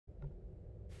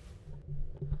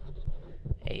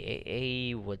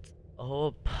Hey, what's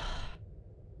up?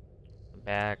 I'm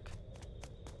back.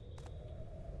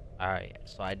 Alright,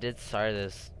 so I did start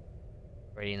this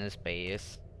raiding this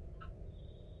base.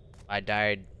 I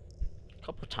died a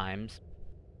couple times.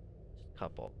 Just a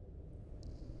couple.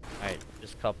 Alright,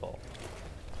 just a couple.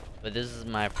 But this is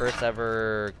my first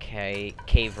ever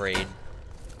cave raid.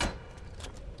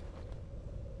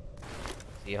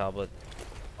 See how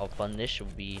fun this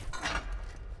should be.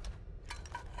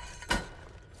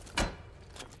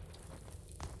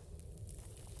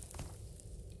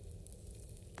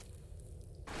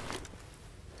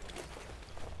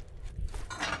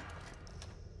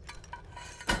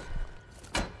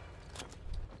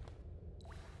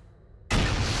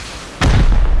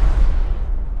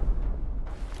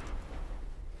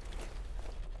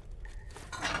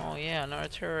 Oh yeah, another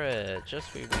turret,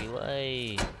 just we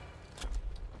relay.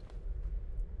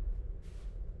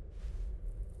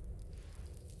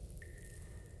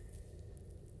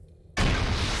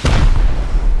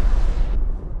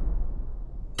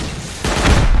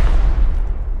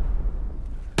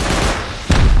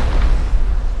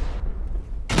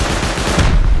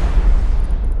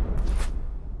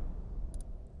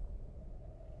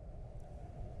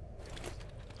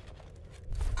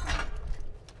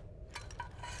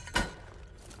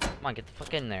 Come on, get the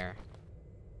fuck in there.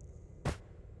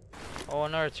 Oh,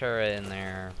 another turret in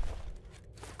there.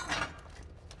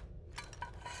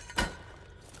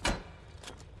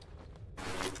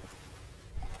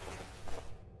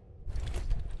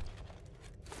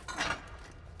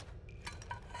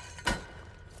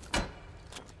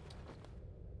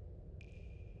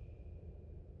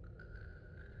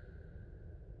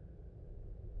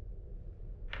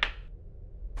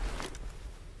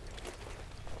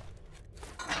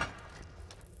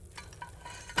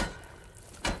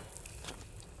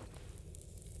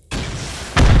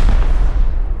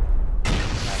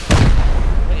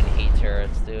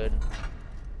 Dude,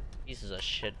 pieces of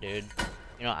shit, dude.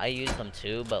 You know, I use them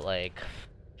too, but like,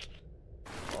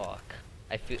 fuck.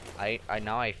 I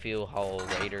feel how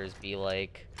raiders be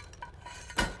like.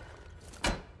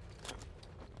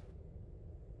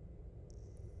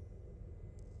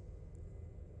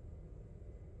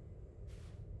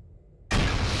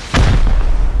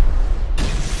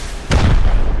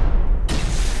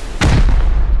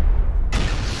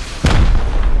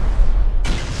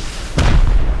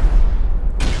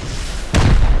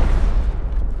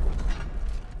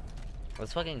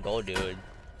 Let's fucking go, dude.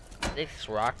 6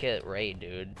 rocket raid,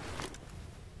 dude.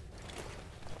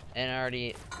 And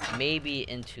already maybe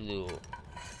into loot.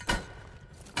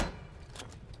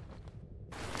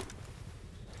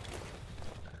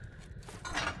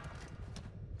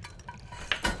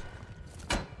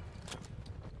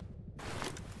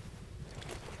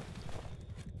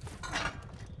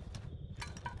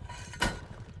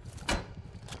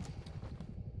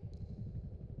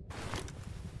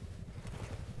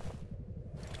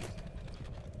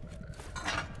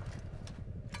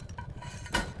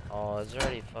 Oh, it's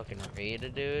already fucking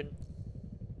raided, dude.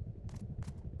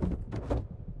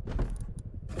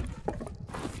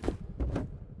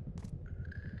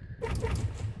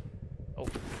 Oh.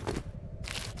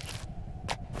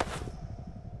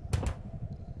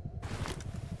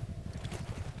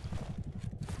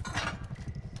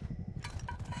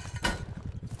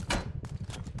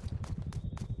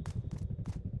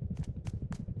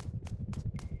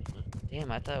 Damn,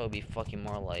 I thought it would be fucking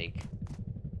more like...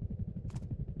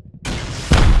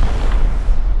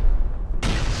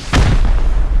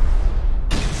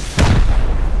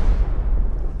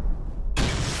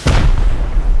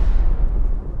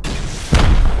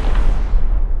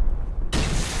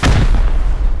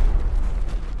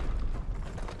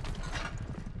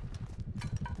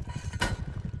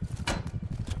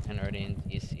 and already in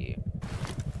DC.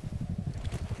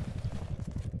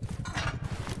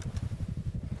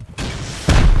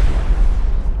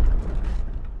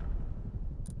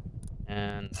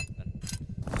 And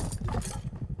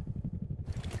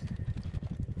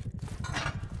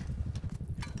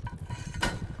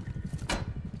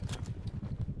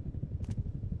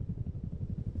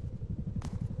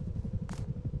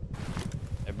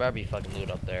there better be fucking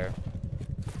loot up there.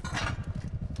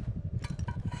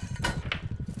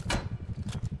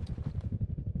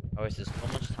 I wasted so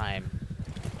much time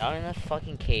down in a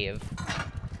fucking cave.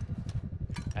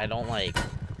 I don't like.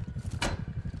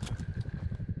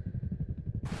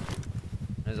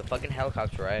 There's a fucking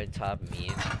helicopter right on top of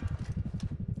me.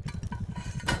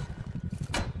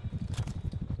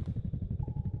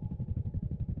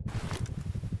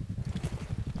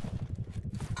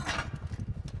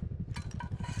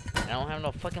 I don't have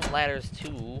no fucking ladders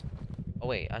too. Oh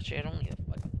wait, actually I don't need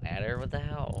a fucking ladder. matter? What the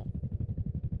hell?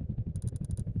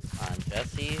 Come on,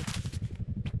 Jessey.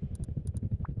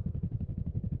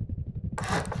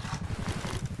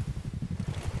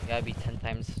 You gotta be 10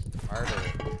 times smarter.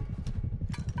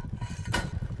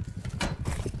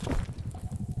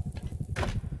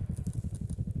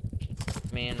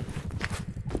 I mean,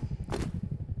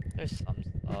 there's some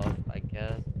stuff, I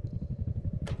guess.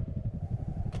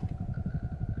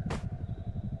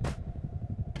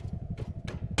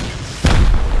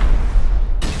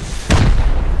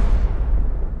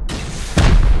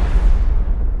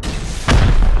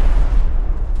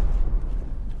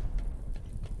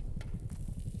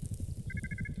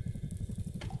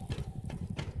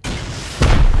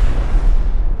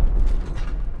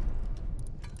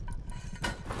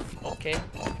 Okay.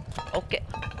 Okay.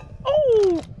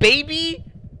 Oh, baby!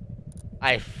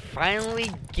 I finally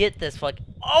get this fuck.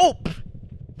 Oh!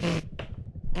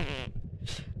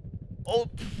 Oh!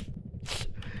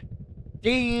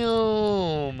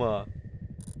 Damn!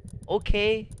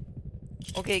 Okay.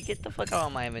 Okay, get the fuck out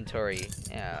of my inventory.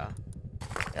 Yeah.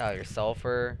 Get out of your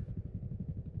sulfur.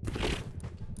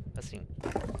 Let's see.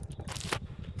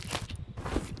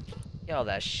 Get all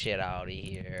that shit out of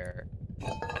here.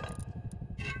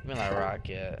 Give me that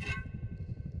rocket.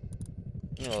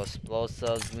 Give me those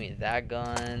explosives. Give me that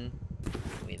gun.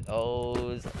 Give me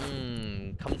those.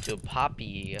 Come to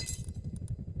Poppy.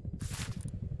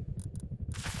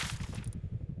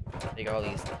 Take all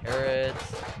these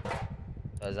turrets.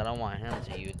 Because I don't want him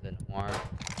to use it anymore.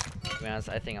 To be honest,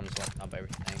 I think I'm swapping up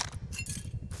everything.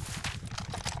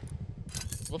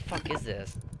 What the fuck is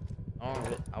this?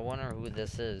 I wonder who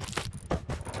this is.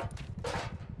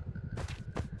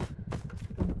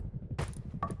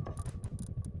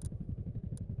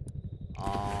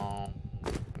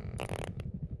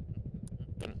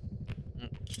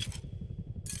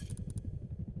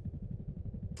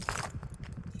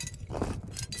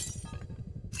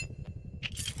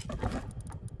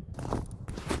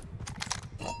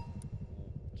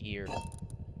 Gear.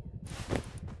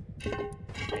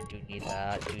 I do need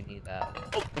that. Do need that.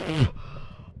 Oh,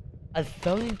 I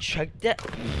finally checked that.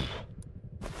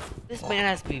 This man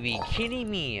has to be kidding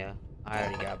me. I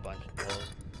already got a bunch of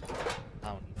those. I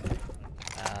don't need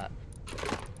that.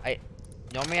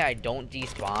 Normally I don't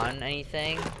despawn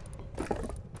anything,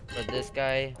 but this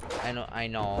guy, I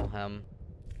know him.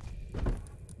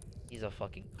 He's a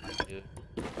fucking cunt, dude.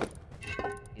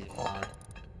 He's gone.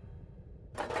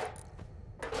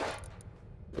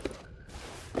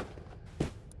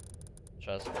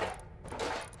 Trust me.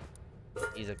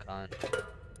 He's a cunt.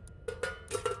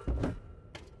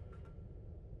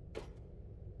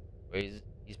 But he's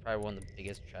probably one of the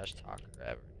biggest trash talker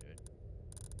ever,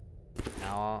 dude.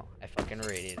 Now I fucking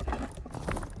rated him.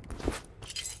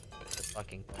 This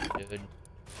fucking cunt, dude.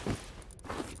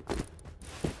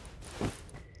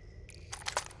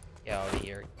 Get out of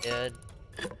here, kid.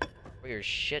 For your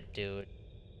shit, dude.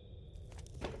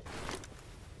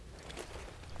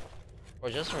 Or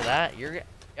just for that, you're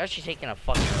actually taking a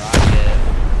fucking rocket.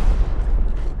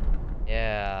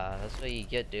 Yeah, that's what you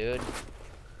get, dude.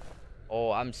 Oh,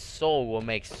 will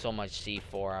make so much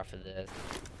C4 off of this.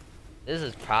 This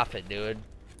is profit, dude.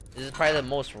 This is probably the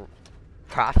most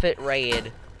profit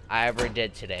raid I ever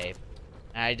did today.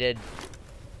 And I did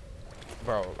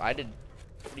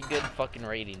pretty good fucking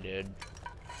raiding, dude.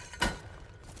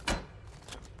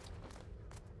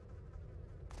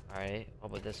 Alright, what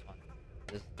about this one?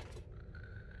 This...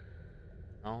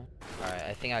 No? Alright,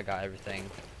 I think I got everything.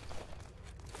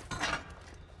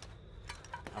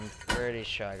 I'm pretty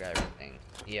sure I got everything.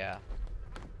 Yeah.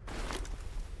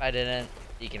 If I didn't,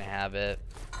 you can have it.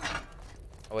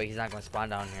 Oh wait, he's not gonna spawn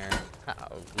down here.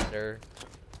 Oh, loser.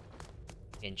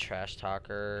 Fucking trash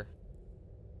talker.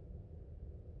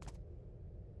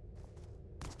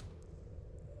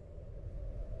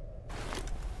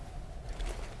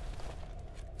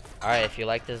 Alright, if you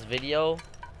like this video,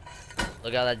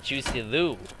 look at that juicy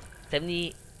loot.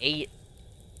 78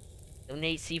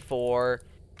 C4,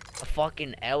 a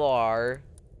fucking LR,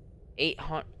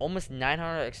 800, almost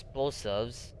 900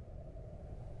 explosives.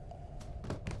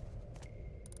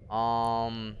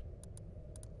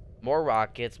 More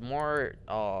rockets, more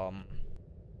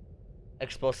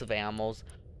explosive ammos.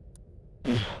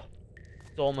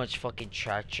 So much fucking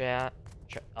how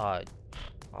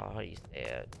do you say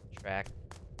it?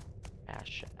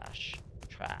 Trash.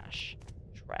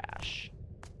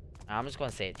 I'm just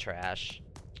gonna say it, trash.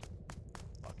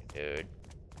 Fucking dude.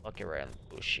 Fuck it right in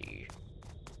the bushy.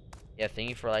 Yeah, thank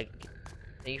you for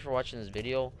watching this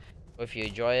video. If you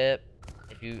enjoy it,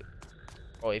 if you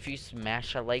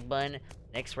smash that like button,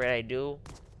 next raid I do,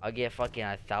 I'll get fucking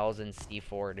 1,000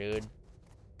 C4, dude.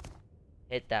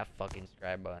 hit that fucking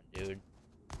subscribe button, dude.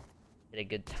 Hit a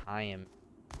good time.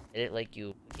 Hit it like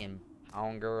you fucking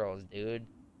pound girls, dude.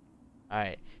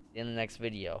 Alright, see you in the next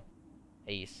video.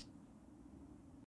 Peace.